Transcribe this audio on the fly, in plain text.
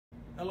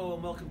Hello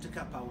and welcome to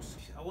Cap House.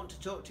 I want to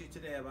talk to you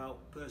today about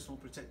personal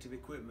protective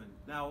equipment.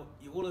 Now,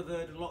 you will have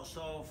heard lots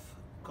of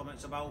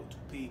comments about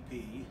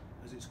PPE,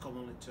 as it's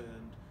commonly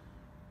termed,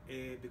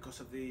 because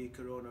of the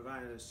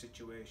coronavirus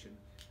situation.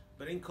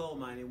 But in coal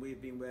mining,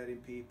 we've been wearing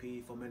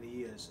PPE for many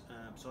years.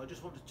 So I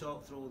just want to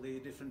talk through the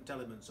different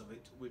elements of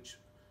it, which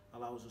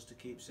allows us to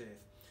keep safe.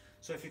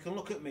 So if you can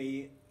look at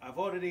me, I've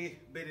already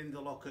been in the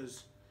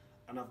lockers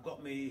and I've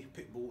got my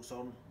pit boots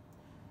on,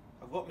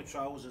 I've got my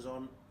trousers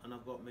on, and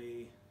I've got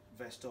my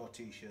vest or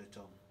t-shirt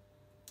on.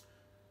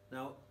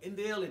 Now, in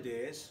the early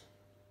days,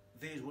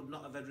 these would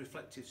not have had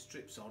reflective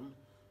strips on.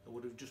 They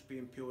would have just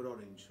been pure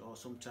orange or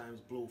sometimes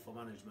blue for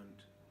management.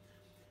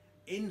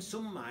 In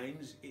some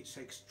mines, it's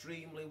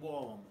extremely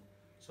warm,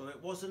 so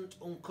it wasn't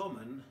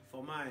uncommon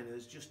for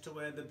miners just to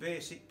wear the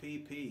basic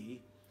PPE,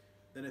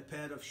 then a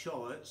pair of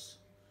shorts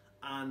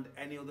and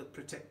any other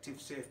protective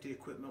safety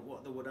equipment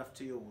what they would have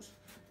to use.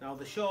 Now,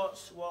 the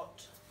shorts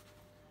what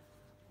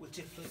we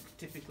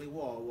typically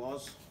wore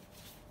was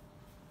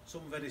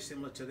some very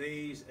similar to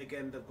these.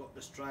 Again, they've got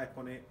the stripe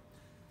on it.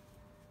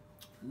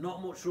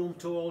 Not much room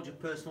to hold your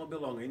personal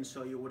belongings,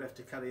 so you would have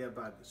to carry a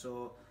bag.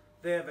 So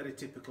they're very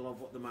typical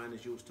of what the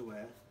miners used to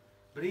wear.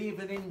 But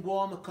even in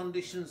warmer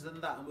conditions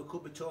than that, and we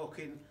could be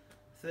talking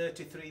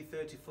 33,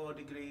 34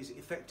 degrees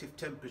effective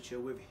temperature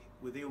with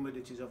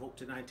humidities of up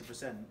to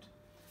 90%,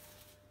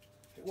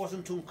 it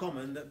wasn't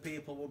uncommon that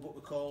people would what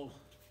we call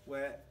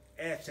wear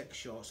air-tech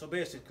shorts. So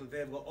basically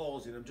they've got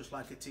holes in them just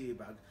like a tea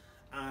bag,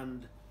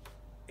 and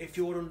if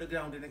you're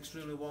underground in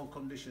extremely warm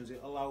conditions,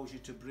 it allows you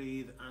to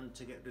breathe and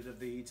to get rid of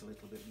the heat a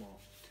little bit more.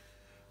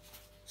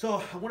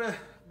 So I'm going to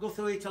go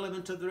through each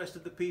element of the rest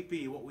of the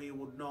PPE, what we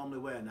would normally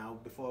wear now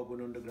before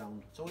going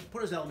underground. So we'd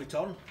put his helmet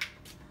on,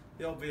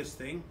 the obvious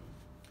thing.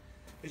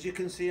 As you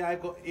can see,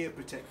 I've got ear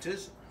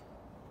protectors,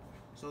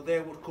 so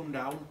they would come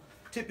down.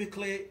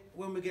 Typically,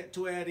 when we get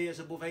to areas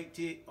above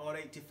 80 or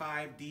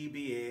 85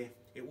 dBA,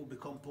 it will be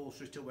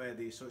compulsory to wear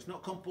these. So it's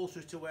not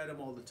compulsory to wear them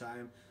all the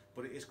time,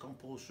 but it is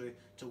compulsory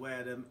to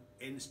wear them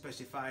in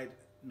specified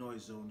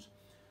noise zones.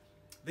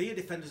 The ear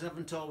defenders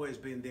haven't always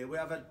been there. We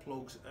have had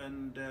plugs,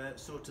 and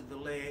sort of the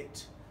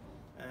late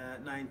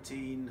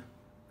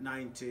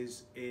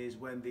 1990s is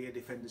when the ear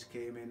defenders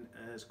came in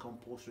as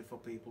compulsory for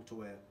people to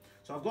wear.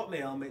 So I've got my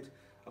helmet,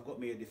 I've got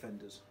my ear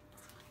defenders.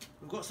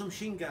 We've got some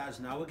Shin Guards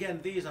now.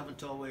 Again, these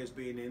haven't always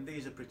been in,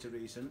 these are pretty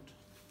recent.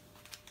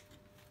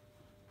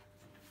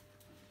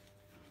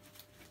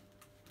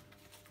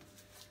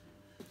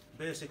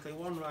 Basically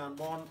one round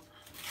one,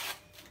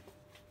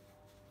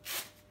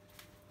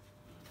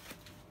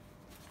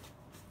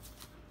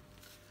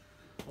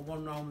 and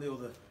one round the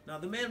other. Now,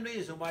 the main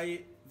reason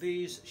why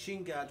these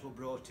Shin Guards were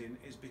brought in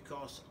is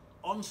because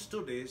on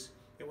studies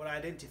it was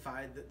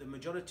identified that the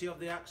majority of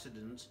the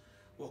accidents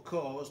were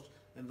caused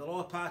in the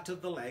lower part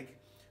of the leg,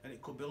 and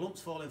it could be lumps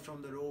falling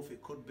from the roof,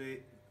 it could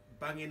be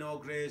banging or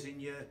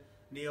grazing your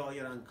knee or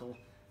your ankle.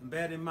 And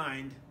bear in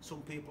mind,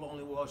 some people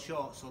only wore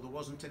shorts, so there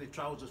wasn't any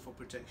trousers for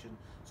protection.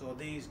 So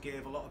these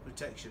gave a lot of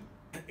protection.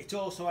 It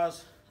also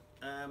has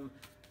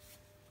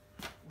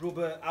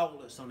rubber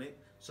outlets on it,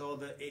 so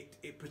that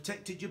it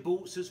protected your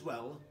boots as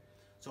well,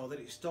 so that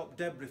it stopped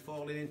debris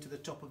falling into the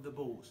top of the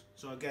boots.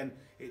 So again,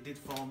 it did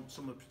form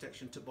some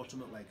protection to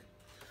bottom of leg.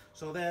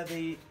 So they're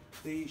the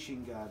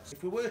Shin Guards.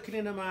 If we're working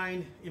in a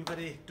mine in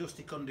very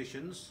dusty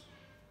conditions,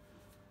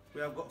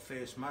 we have got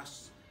face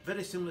masks,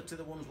 very similar to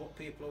the ones what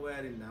people are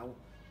wearing now.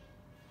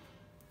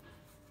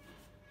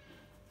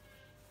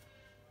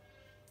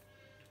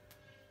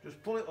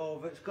 Just pull it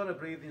over, it's got a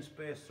breathing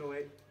space through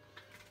it.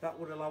 That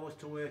would allow us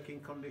to work in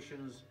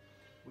conditions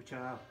which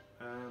are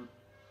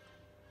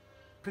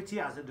pretty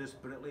hazardous,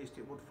 but at least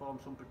it would form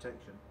some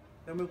protection.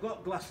 Then we've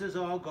got glasses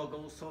or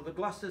goggles. So the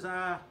glasses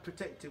are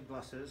protective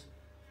glasses,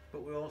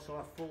 but we also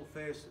have full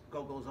face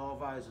goggles or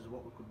visors,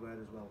 what we could wear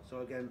as well. So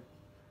again,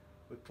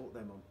 we put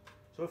them on.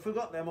 So if we've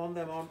got them on,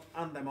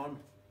 and them on,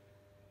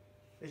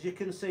 as you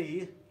can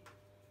see,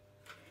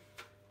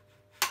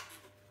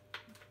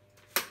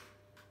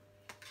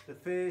 the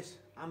face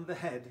and the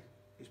head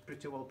is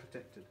pretty well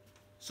protected.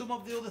 Some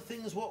of the other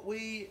things what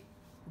we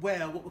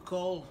wear, what we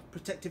call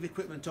protective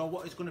equipment, or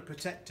what is going to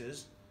protect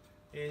us,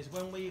 is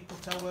when we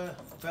put our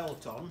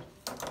belt on.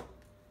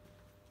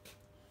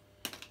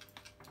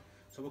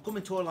 So we're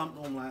coming to a lamp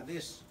room like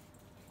this,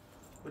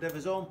 would have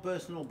his own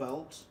personal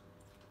belt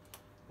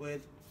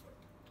with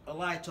a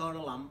light or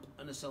a lamp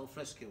and a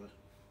self-rescuer.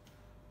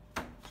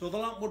 So the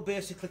lamp would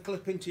basically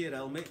clip into your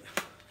helmet,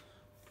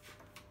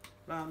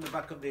 round the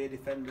back of the ear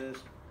defenders,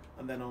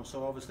 and then on,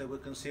 so obviously we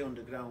can see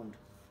underground.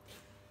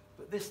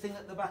 But this thing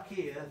at the back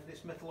here,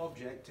 this metal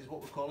object, is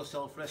what we call a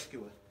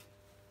self-rescuer.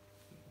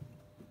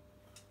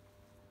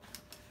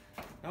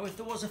 Now, if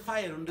there was a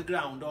fire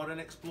underground or an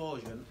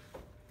explosion,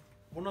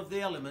 one of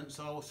the elements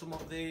or some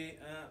of the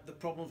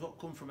problems that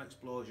come from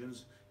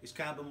explosions is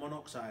carbon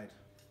monoxide.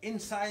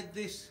 Inside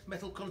this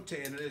metal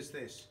container is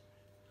this.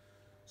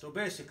 So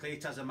basically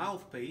it has a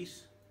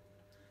mouthpiece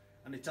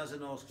and it has a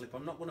nose clip.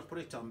 I'm not going to put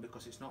it on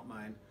because it's not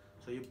mine.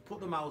 So you put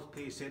the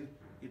mouthpiece in,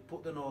 you'd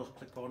put the nose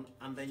clip on,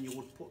 and then you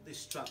would put this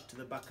strap to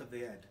the back of the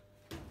head.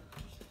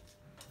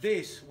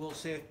 This will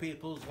save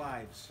people's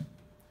lives,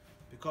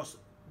 because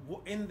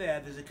in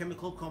there's a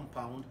chemical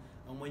compound,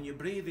 and when you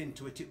breathe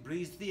into it, it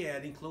breathes the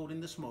air,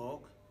 including the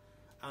smoke,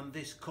 and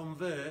this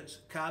converts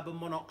carbon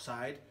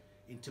monoxide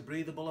into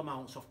breathable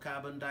amounts of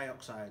carbon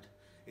dioxide.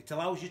 It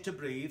allows you to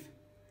breathe.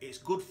 It's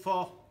good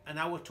for an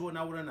hour to an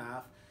hour and a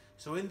half.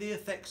 So in the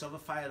effects of a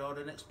fire or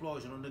an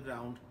explosion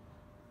underground,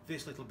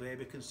 this little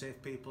baby can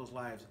save people's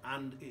lives,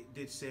 and it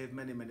did save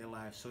many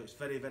lives. So it's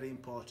very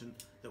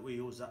important that we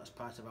use that as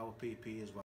part of our PPE as well.